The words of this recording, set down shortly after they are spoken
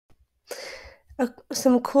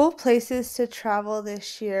Some cool places to travel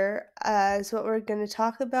this year is what we're going to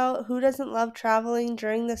talk about. Who doesn't love traveling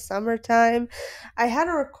during the summertime? I had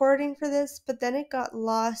a recording for this, but then it got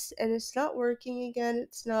lost and it's not working again.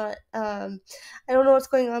 It's not, I don't know what's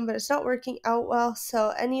going on, but it's not working out well. So,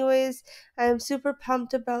 anyways, I'm super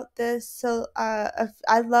pumped about this. So,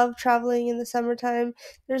 I love traveling in the summertime.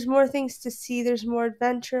 There's more things to see, there's more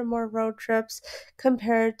adventure, more road trips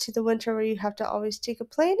compared to the winter where you have to always take a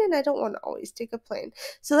plane, and I don't want to always take a plane.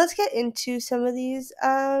 So let's get into some of these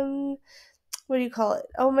what do you call it?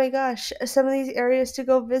 Oh my gosh, some of these areas to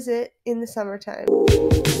go visit in the summertime.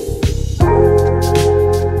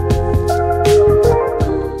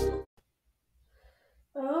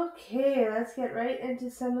 Okay, let's get right into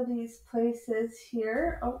some of these places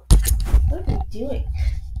here. Oh, what am I doing?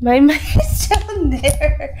 My mic is down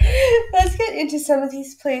there. Let's get into some of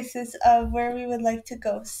these places of where we would like to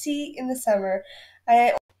go see in the summer.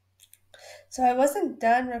 I So I wasn't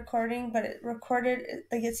done recording, but it recorded,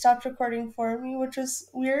 like it stopped recording for me, which was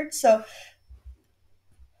weird. So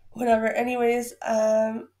whatever. Anyways,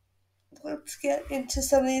 let's get into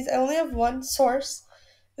some of these. I only have one source,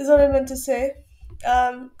 is what I meant to say,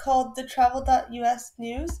 called the travel.us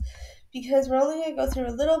news, because we're only gonna go through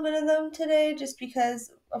a little bit of them today, just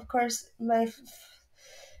because, of course, my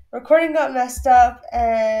recording got messed up,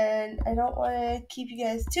 and I don't want to keep you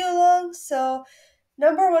guys too long. So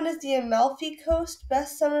number one is the Amalfi Coast,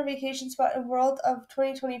 best summer vacation spot in world of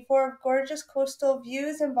 2024. Gorgeous coastal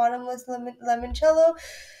views and bottomless limoncello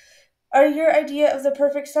are your idea of the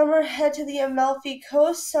perfect summer. Head to the Amalfi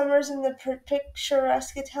Coast. Summers in the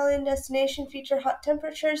picturesque Italian destination feature hot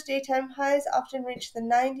temperatures. Daytime highs often reach the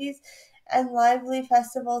 90s and lively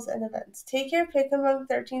festivals and events. Take your pick among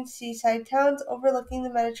 13 seaside towns overlooking the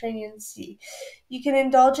Mediterranean Sea. You can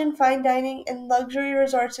indulge in fine dining and luxury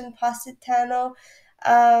resorts in Positano.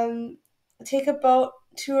 Um, Take a boat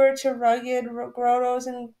tour to rugged grottos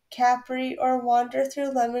in Capri or wander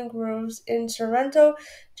through lemon groves in Sorrento.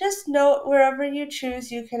 Just note, wherever you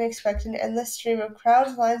choose, you can expect an endless stream of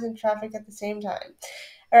crowds, lines, and traffic at the same time,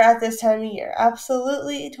 or at this time of year.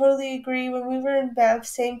 Absolutely, totally agree. When we were in Banff,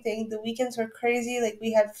 same thing. The weekends were crazy. Like,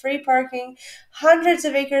 we had free parking, hundreds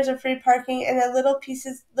of acres of free parking, and then little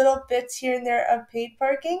bits here and there of paid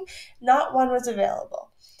parking. Not one was available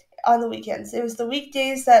on the weekends. It was the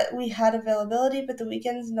weekdays that we had availability, but the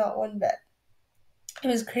weekends, not one bit. It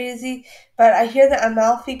was crazy, but I hear the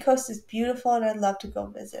Amalfi Coast is beautiful, and I'd love to go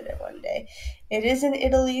visit it one day. It is in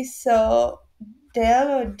Italy, so damn,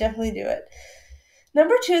 I would definitely do it.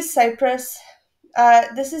 Number two is Cyprus.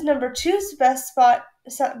 This is number two's best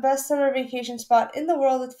summer vacation spot in the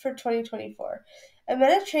world for 2024. A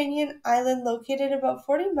Mediterranean island located about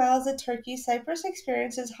 40 miles of Turkey, Cyprus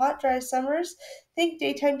experiences hot, dry summers. Think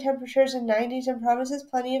daytime temperatures in 90s and promises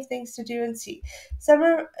plenty of things to do and see.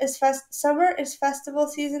 Summer is festival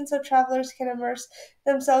season, so travelers can immerse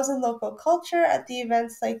themselves in local culture at the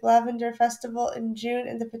events like Lavender Festival in June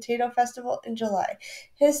and the Potato Festival in July.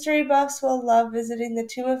 History buffs will love visiting the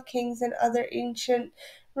Tomb of Kings and other ancient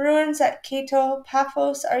ruins at Kato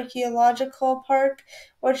Paphos Archaeological Park,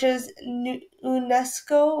 which is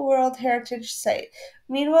UNESCO World Heritage Site.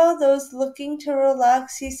 Meanwhile, those looking to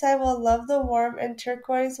relax seaside will love the warm and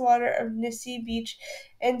turquoise water of Nissi Beach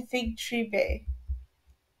and Fig Tree Bay.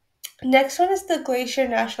 Next one is the Glacier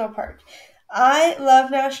National Park. I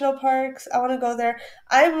love national parks. I want to go there.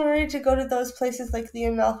 I'm worried to go to those places like the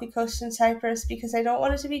Amalfi Coast in Cyprus because I don't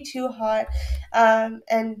want it to be too hot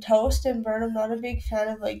and toast and burn. I'm not a big fan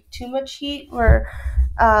of like too much heat where,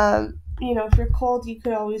 if you're cold, you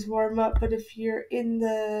could always warm up. But if you're in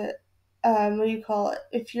the, what do you call it?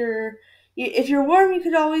 If you're warm, you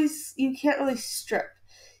can't really strip.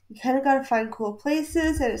 You kind of got to find cool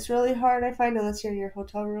places, and it's really hard, I find, unless you're in your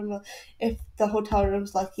hotel room, if the hotel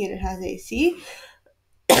room's lucky and it has AC.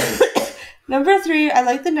 Number three, I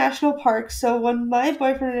like the national parks. So when my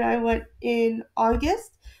boyfriend and I went in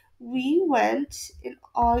August, we went in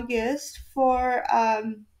August for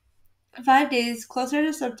 5 days, closer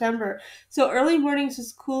to September. So early mornings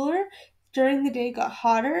was cooler. During the day it got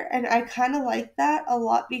hotter, and I kind of like that a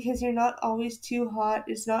lot because you're not always too hot.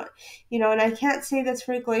 It's not, and I can't say that's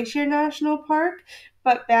for Glacier National Park,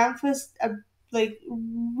 but Banff was like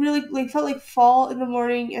really like felt like fall in the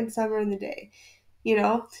morning and summer in the day, you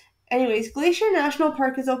know. Anyways, Glacier National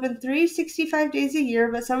Park is open 365 days a year,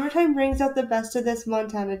 but summertime brings out the best of this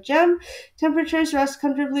Montana gem. Temperatures rest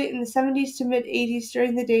comfortably in the 70s to mid 80s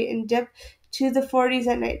during the day and dip to the 40s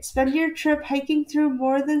at night. Spend your trip hiking through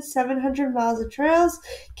more than 700 miles of trails,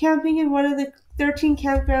 camping in one of the 13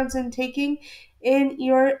 campgrounds, and taking in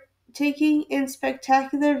your taking in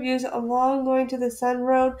spectacular views along going to the Sun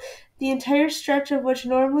Road, the entire stretch of which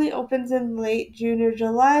normally opens in late June or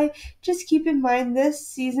July. Just keep in mind this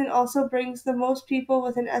season also brings the most people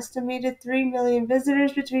with an estimated 3 million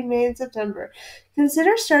visitors between May and September.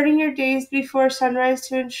 Consider starting your days before sunrise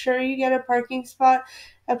to ensure you get a parking spot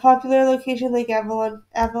at popular location like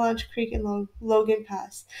Avalanche Creek and Logan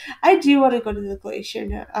Pass. I do want to go to the Glacier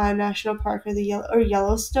National Park or the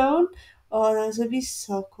Yellowstone. Oh, those would be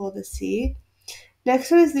so cool to see.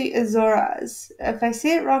 Next one is the Azores. If I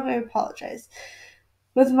say it wrong, I apologize.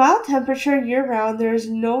 With mild temperature year-round, there is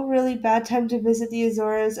no really bad time to visit the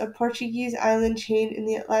Azores, a Portuguese island chain in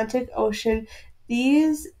the Atlantic Ocean.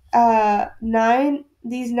 These nine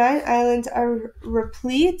islands are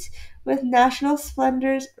replete with national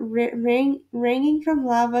splendors ranging from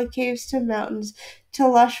lava caves to mountains to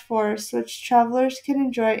lush forests, which travelers can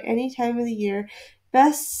enjoy any time of the year.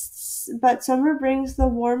 But summer brings the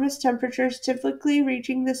warmest temperatures, typically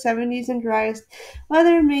reaching the 70s and driest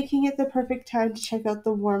weather, making it the perfect time to check out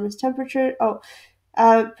the warmest temperature.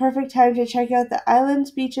 Perfect time to check out the islands,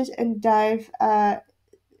 beaches, and dive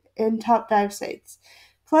in top dive sites.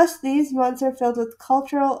 Plus, these months are filled with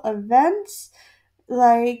cultural events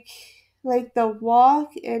like the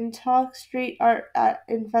Walk and Talk Street Art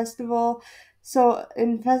Festival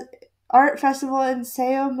in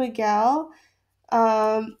Sao Miguel,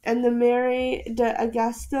 and the Mare de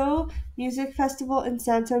Agosto Music Festival in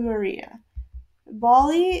Santa Maria.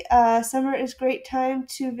 Bali, summer is great time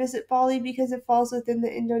to visit Bali because it falls within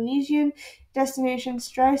the Indonesian destination's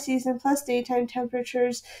dry season, plus daytime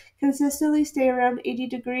temperatures consistently stay around 80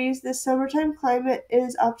 degrees. This summertime climate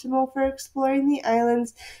is optimal for exploring the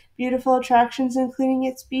island's beautiful attractions, including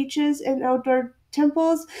its beaches and outdoor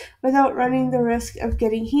temples, without running the risk of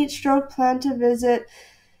getting heat stroke. Plan to visit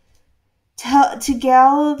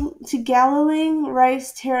to Galilee,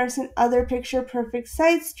 Rice Terrace, and other picture-perfect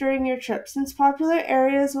sites during your trip. Since popular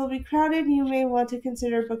areas will be crowded, you may want to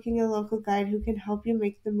consider booking a local guide who can help you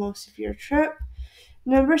make the most of your trip.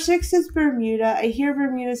 Number six is Bermuda. I hear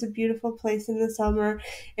Bermuda is a beautiful place in the summer.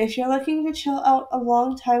 If you're looking to chill out a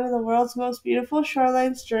long time in the world's most beautiful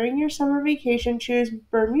shorelines during your summer vacation, choose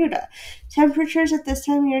Bermuda. Temperatures at this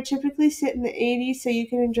time of year typically sit in the 80s, so you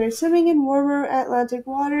can enjoy swimming in warmer Atlantic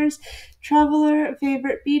waters. Traveler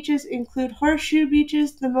favorite beaches include Horseshoe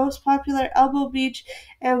Beaches, the most popular Elbow Beach,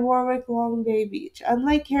 and Warwick Long Bay Beach.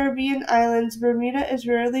 Unlike Caribbean islands, Bermuda is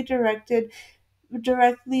rarely directly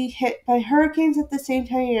hit by hurricanes at the same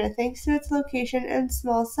time of year, thanks to its location and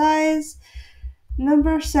small size.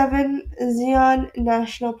 Number seven, Zion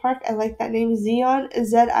National Park. I like that name, Zion,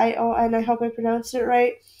 Zion. I hope I pronounced it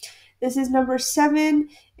right. This is number seven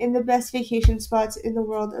in the best vacation spots in the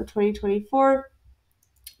world of 2024.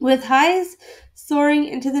 With highs soaring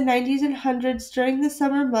into the 90s and hundreds during the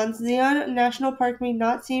summer months, Zion National Park may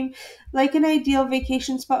not seem like an ideal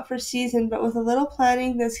vacation spot for season, but with a little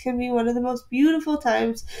planning, this can be one of the most beautiful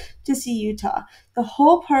times to see Utah. The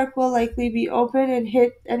whole park will likely be open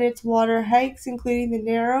and its water hikes, including the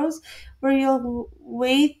Narrows, where you'll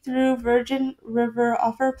wade through Virgin River,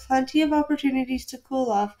 offer plenty of opportunities to cool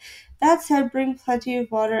off. That said, bring plenty of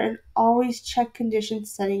water and always check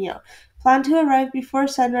conditions setting out. Plan to arrive before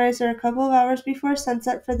sunrise or a couple of hours before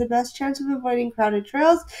sunset for the best chance of avoiding crowded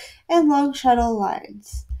trails and long shuttle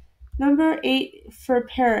lines. Number 8 for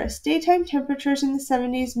Paris. Daytime temperatures in the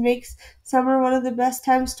 70s makes summer one of the best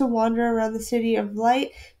times to wander around the city of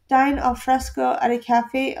light, dine al fresco at a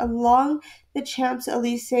cafe along the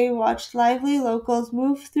Champs-Élysées, watch lively locals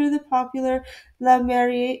move through the popular La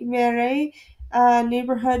Mairie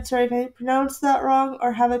neighborhood, sorry if I pronounced that wrong,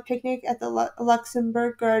 or have a picnic at the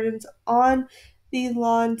Luxembourg Gardens on the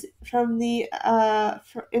lawns in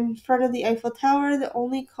front of the Eiffel Tower. The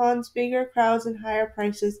only cons, bigger crowds and higher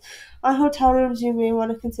prices. On hotel rooms, you may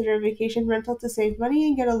want to consider a vacation rental to save money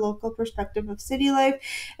and get a local perspective of city life.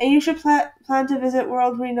 And you should plan to visit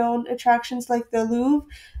world-renowned attractions like the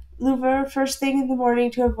Louvre first thing in the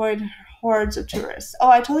morning to avoid hordes of tourists. Oh,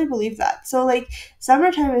 I totally believe that. So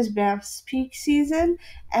summertime is Banff's peak season,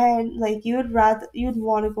 and you'd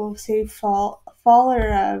want to go say fall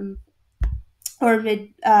or mid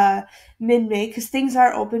May, because things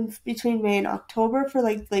are open between May and October for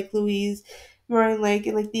Lake Louise, Moraine Lake,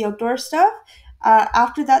 and the outdoor stuff.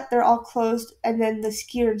 After that, they're all closed, and then the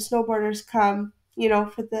skier and snowboarders come,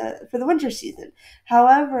 for the winter season.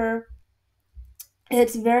 However,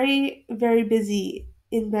 it's very, very busy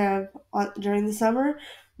in Banff during the summer.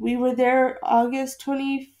 We were there August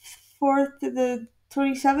 24th to the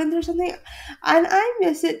 27th or something, and I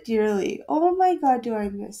miss it dearly. Oh my god, do I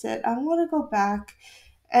miss it. I want to go back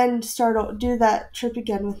and do that trip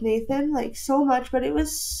again with Nathan, like so much, but it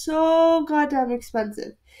was so goddamn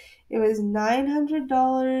expensive. It was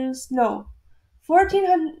 $900, no,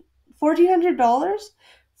 $1,400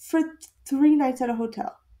 for 3 nights at a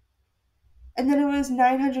hotel. And then it was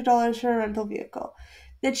 $900 for a rental vehicle.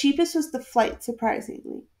 The cheapest was the flight,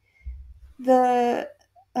 surprisingly. The,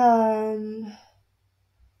 what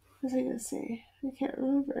was I gonna say? I can't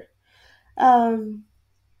remember. Um,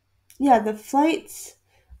 yeah, the flights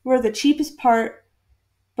were the cheapest part,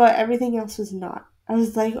 but everything else was not. I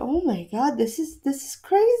was like, oh my god, this is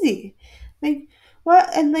crazy. Like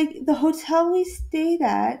what? And like the hotel we stayed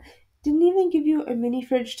at didn't even give you a mini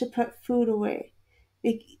fridge to put food away.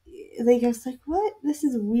 Like, like I was like, what? This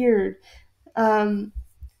is weird. Um,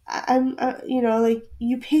 I'm, like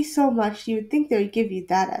you pay so much, you would think they would give you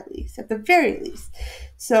that at least, at the very least.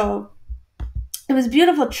 So it was a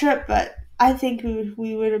beautiful trip, but I think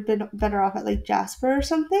we would have been better off at like Jasper or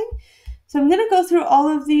something. So I'm gonna go through all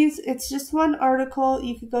of these. It's just one article.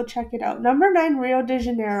 You could go check it out. Number 9, Rio de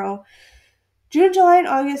Janeiro. June, July, and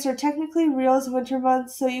August are technically Rio's winter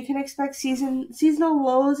months, so you can expect seasonal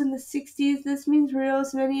lows in the 60s. This means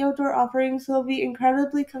Rio's many outdoor offerings will be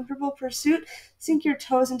incredibly comfortable pursuit. Sink your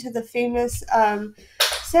toes into the famous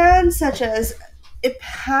sands such as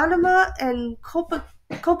Ipanema and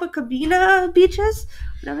Copacabana beaches,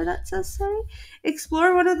 whatever that says, sorry.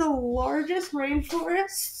 Explore one of the largest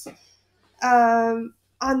rainforests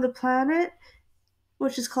on the planet,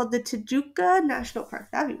 which is called the Tijuca National Park.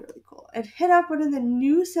 That'd be really cool. And hit up one of the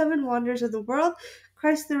new 7 wonders of the world,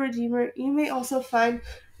 Christ the Redeemer. You may also find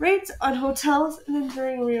rates on hotels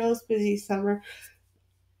during Rio's busy summer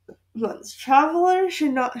months. Travelers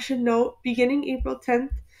should note, beginning April 10th,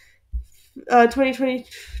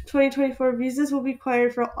 2024, visas will be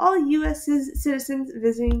required for all U.S. citizens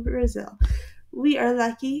visiting Brazil. We are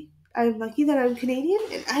lucky. I'm lucky that I'm Canadian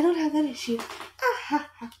and I don't have that issue. Ah, ha,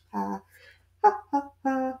 ha, ha. Ha, ha,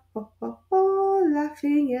 ha, ho, ho, ho,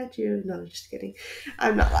 laughing at you. No, just kidding.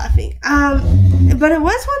 I'm not laughing. But it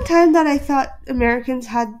was one time that I thought Americans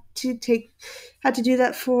had to do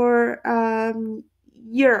that for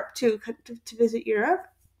Europe too, to visit Europe.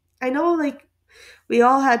 I know, like we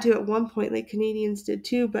all had to at one point, like Canadians did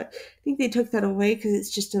too, but I think they took that away because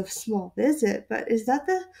it's just a small visit. But is that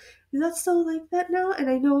still like that now? And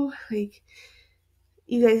I know, like,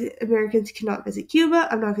 you guys, Americans, cannot visit Cuba.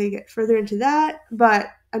 I'm not going to get further into that, but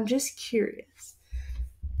I'm just curious.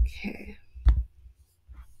 Okay.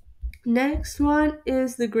 Next one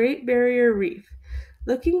is the Great Barrier Reef.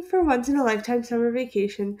 Looking for once in a lifetime summer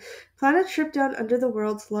vacation? Plan a trip down under the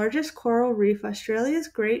world's largest coral reef. Australia's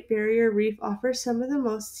Great Barrier Reef offers some of the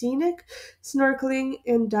most scenic snorkeling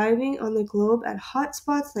and diving on the globe at hot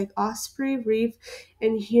spots like Osprey Reef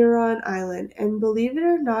and Huron Island. And believe it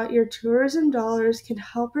or not, your tourism dollars can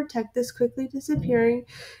help protect this quickly disappearing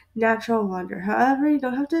natural wonder. However, you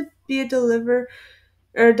don't have to be a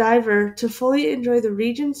diver to fully enjoy the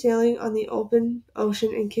region. Sailing on the open ocean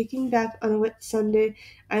and kicking back on a wet Sunday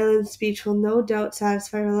island's beach will no doubt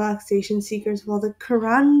satisfy relaxation seekers, while the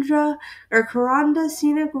Karanda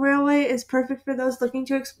Scenic Railway is perfect for those looking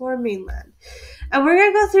to explore mainland. And we're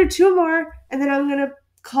going to go through 2 more, and then I'm going to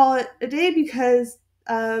call it a day because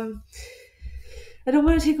I don't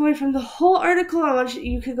want to take away from the whole article. I want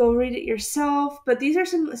you could go read it yourself. But these are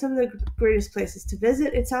some of the greatest places to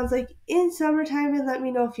visit. It sounds like in summertime, and let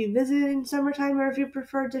me know if you visit in summertime or if you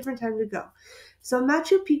prefer a different time to go. So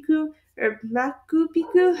Machu Picchu,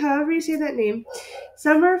 however you say that name.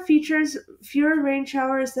 Summer features fewer rain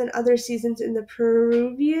showers than other seasons in the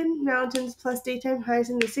Peruvian mountains, plus daytime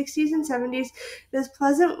highs in the 60s and 70s. This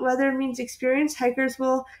pleasant weather means experienced hikers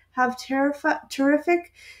will have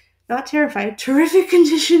terrific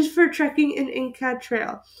conditions for trekking an Inca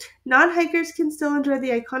trail. Non-hikers can still enjoy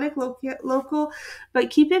the iconic local, but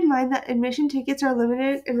keep in mind that admission tickets are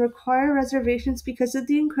limited and require reservations because of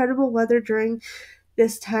the incredible weather during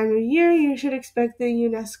this time of year. You should expect the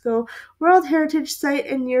UNESCO World Heritage Site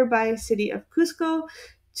and nearby city of Cusco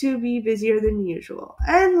to be busier than usual.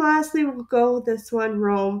 And lastly, we'll go with this one,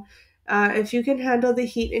 Rome. If you can handle the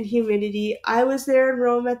heat and humidity. I was there in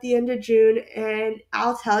Rome at the end of June, and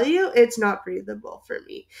I'll tell you, it's not breathable for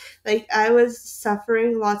me. Like, I was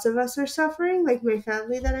suffering. Lots of us are suffering, like my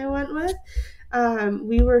family that I went with.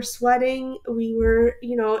 We were sweating. We were,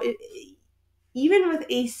 even with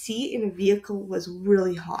AC in a vehicle was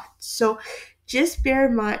really hot. So just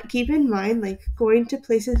keep in mind, like going to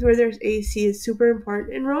places where there's AC is super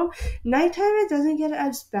important in Rome. Nighttime it doesn't get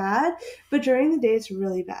as bad, but during the day it's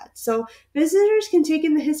really bad. So visitors can take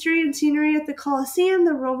in the history and scenery at the Colosseum,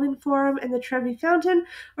 the Roman Forum, and the Trevi Fountain,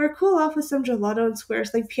 or cool off with some gelato in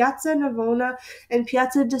squares like Piazza Navona and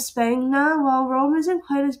Piazza di Spagna. While Rome isn't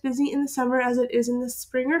quite as busy in the summer as it is in the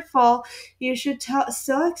spring or fall, you should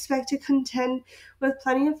still expect to contend with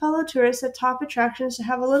plenty of fellow tourists at top attractions to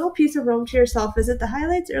have a little piece of Rome to yourself. Visit the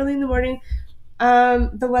highlights early in the morning.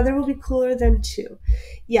 The weather will be cooler then too.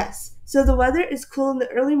 Yes. So the weather is cool in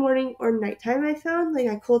the early morning or nighttime, I found. Like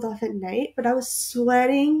I cooled off at night, but I was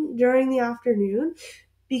sweating during the afternoon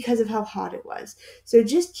because of how hot it was. So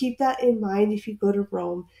just keep that in mind if you go to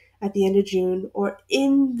Rome at the end of June or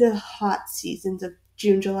in the hot seasons of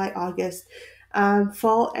June, July, August.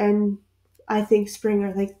 Fall and I think spring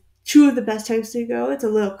are like two of the best times to go. It's a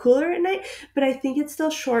little cooler at night, but I think it's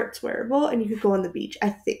still shorts wearable and you could go on the beach. I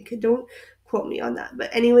think. Don't quote me on that.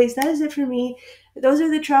 But anyways, that is it for me. Those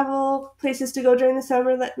are the travel places to go during the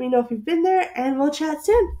summer. Let me know if you've been there and we'll chat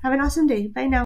soon. Have an awesome day. Bye now.